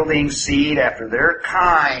 plants yielding seed after their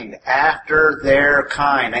kind. After their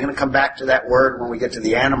kind. I'm going to come back to that word when we get to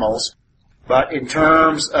the animals. But in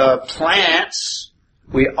terms of plants,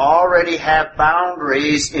 we already have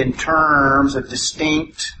boundaries in terms of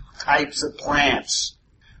distinct types of plants.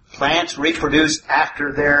 Plants reproduce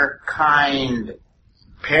after their kind.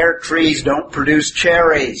 Pear trees don't produce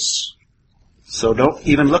cherries. So don't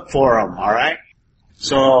even look for them, alright?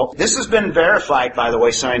 So this has been verified, by the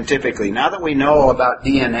way, scientifically. Now that we know about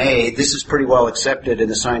DNA, this is pretty well accepted in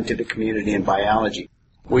the scientific community in biology.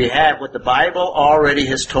 We have what the Bible already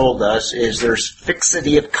has told us is there's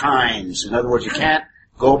fixity of kinds. In other words, you can't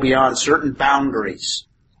go beyond certain boundaries.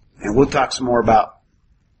 And we'll talk some more about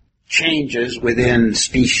changes within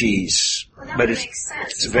species. Well, that but makes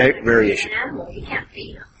sense. It's a variation. An animal, you can't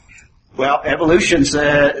feed them. Well, evolution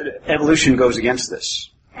goes against this.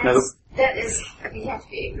 You have to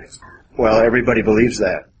be ignorant. Well, everybody believes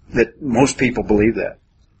that. That most people believe that.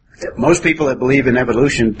 Most people that believe in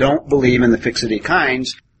evolution don't believe in the fixity of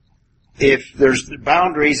kinds. If there's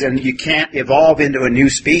boundaries and you can't evolve into a new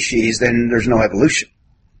species, then there's no evolution.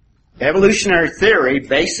 Evolutionary theory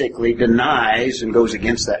basically denies and goes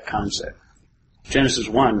against that concept. Genesis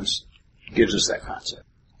 1 gives us that concept.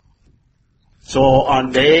 So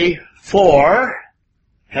on day 4,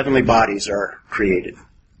 heavenly bodies are created.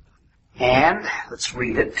 And, let's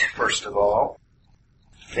read it first of all.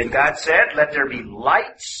 Then God said, let there be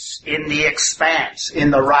lights in the expanse,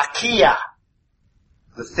 in the rakia,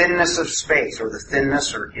 the thinness of space, or the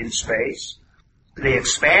thinness or in space, the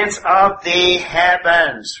expanse of the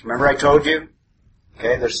heavens. Remember I told you?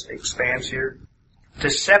 Okay, there's expanse here. To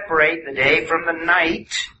separate the day from the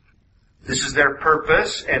night. This is their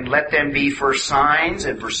purpose, and let them be for signs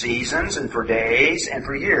and for seasons and for days and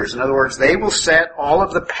for years. In other words, they will set all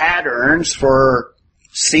of the patterns for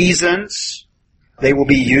seasons. They will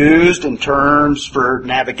be used in terms for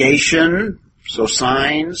navigation, so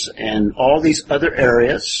signs and all these other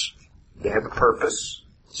areas. They have a purpose,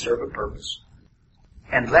 serve a purpose.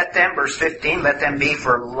 And let them, verse 15, let them be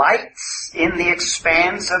for lights in the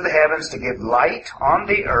expanse of the heavens to give light on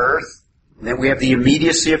the earth. And then we have the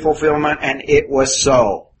immediacy of fulfillment, and it was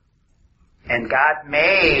so. And God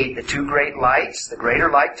made the 2 great lights, the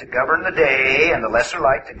greater light to govern the day and the lesser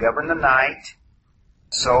light to govern the night.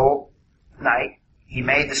 So, night. He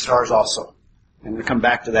made the stars also. And we'll come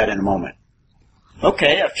back to that in a moment.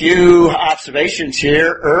 Okay, a few observations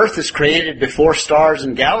here. Earth is created before stars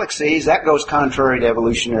and galaxies. That goes contrary to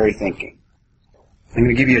evolutionary thinking. I'm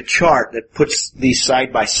going to give you a chart that puts these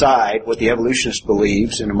side by side, what the evolutionist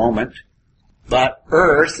believes, in a moment. But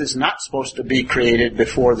Earth is not supposed to be created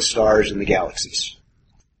before the stars and the galaxies.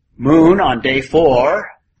 Moon on day 4.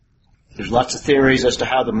 There's lots of theories as to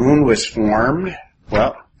how the moon was formed.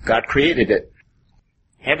 Well, God created it.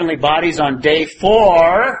 Heavenly bodies on day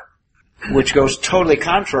 4, which goes totally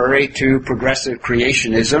contrary to progressive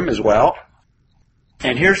creationism as well.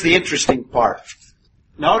 And here's the interesting part.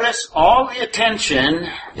 Notice all the attention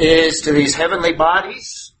is to these heavenly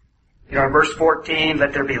bodies You know, in verse 14,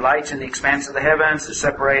 let there be lights in the expanse of the heavens to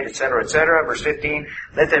separate, etc., etc. Verse 15,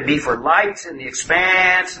 let there be for lights in the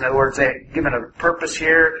expanse. In other words, they're given a purpose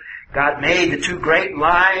here. God made the two great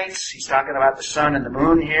lights. He's talking about the sun and the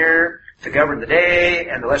moon here to govern the day,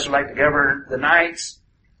 and the lesser light to govern the nights.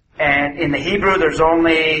 And in the Hebrew, there's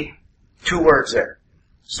only two words there.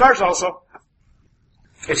 Stars also.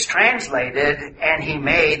 It's translated, and he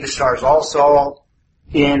made the stars also.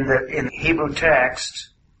 In the Hebrew text,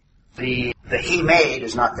 the he made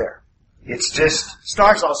is not there. It's just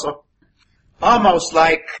stars also. Almost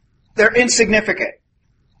like they're insignificant.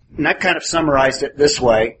 And I kind of summarized it this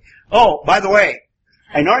way. Oh, by the way,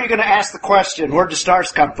 I know you're going to ask the question, where do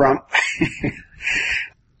stars come from?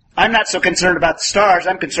 I'm not so concerned about the stars.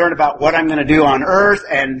 I'm concerned about what I'm going to do on Earth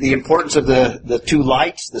and the importance of the two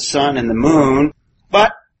lights, the sun and the moon.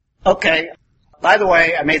 But, okay, by the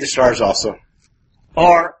way, I made the stars also.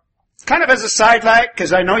 Or, kind of as a sidelight,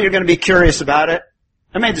 because I know you're going to be curious about it,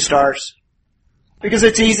 I made the stars. Because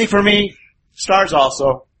it's easy for me, stars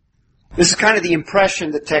also. This is kind of the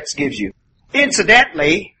impression the text gives you.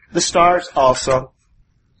 Incidentally, the stars also.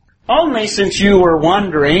 Only since you were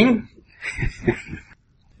wondering,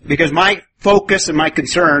 because my focus and my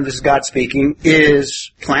concern, this is God speaking,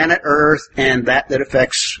 is planet Earth and that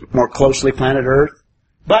affects more closely planet Earth.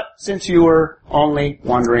 But since you were only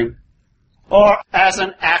wondering, or as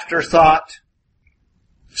an afterthought,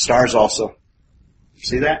 stars also.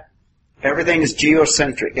 See that? Everything is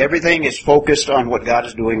geocentric. Everything is focused on what God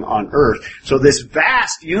is doing on Earth. So this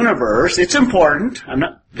vast universe, it's important. I'm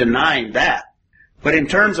not denying that. But in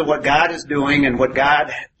terms of what God is doing and what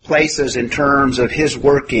God places in terms of His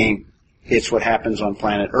working, it's what happens on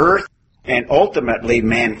planet Earth and ultimately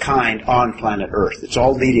mankind on planet Earth. It's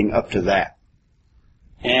all leading up to that.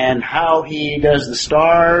 And how He does the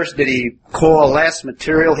stars, did He coalesce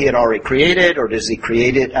material He had already created, or does He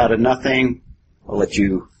create it out of nothing? I'll let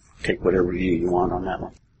you take whatever view you want on that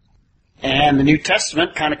one. And the New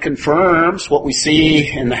Testament kind of confirms what we see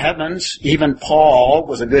in the heavens. Even Paul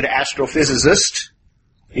was a good astrophysicist.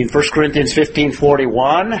 In 1 Corinthians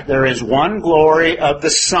 15:41, there is one glory of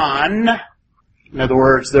the sun. In other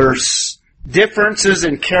words, there's differences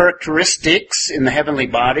in characteristics in the heavenly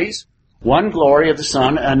bodies. One glory of the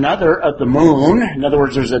sun, another of the moon. In other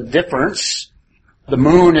words, there's a difference. The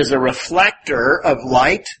moon is a reflector of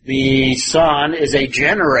light. The sun is a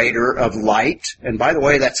generator of light. And by the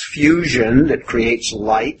way, that's fusion that creates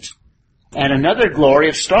light. And another glory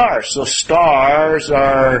of stars. So stars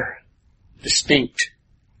are distinct.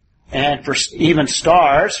 And for even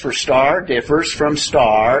stars, for star differs from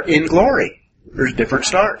star in glory. There's different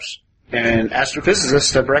stars. And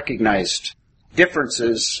astrophysicists have recognized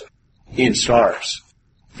differences in stars.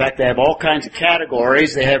 In fact, they have all kinds of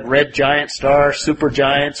categories. They have red giant stars,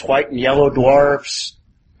 supergiants, white and yellow dwarfs,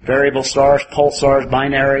 variable stars, pulsars,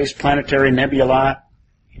 binaries, planetary nebulae,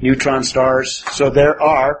 neutron stars. So there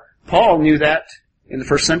are. Paul knew that in the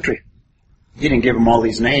first century. He didn't give them all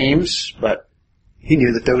these names, but he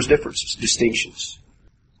knew that there was differences, distinctions.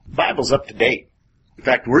 The Bible's up to date. In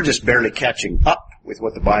fact, we're just barely catching up with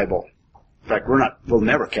what the Bible. In fact, we'll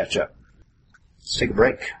never catch up. Let's take a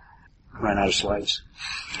break. Ran out of slides.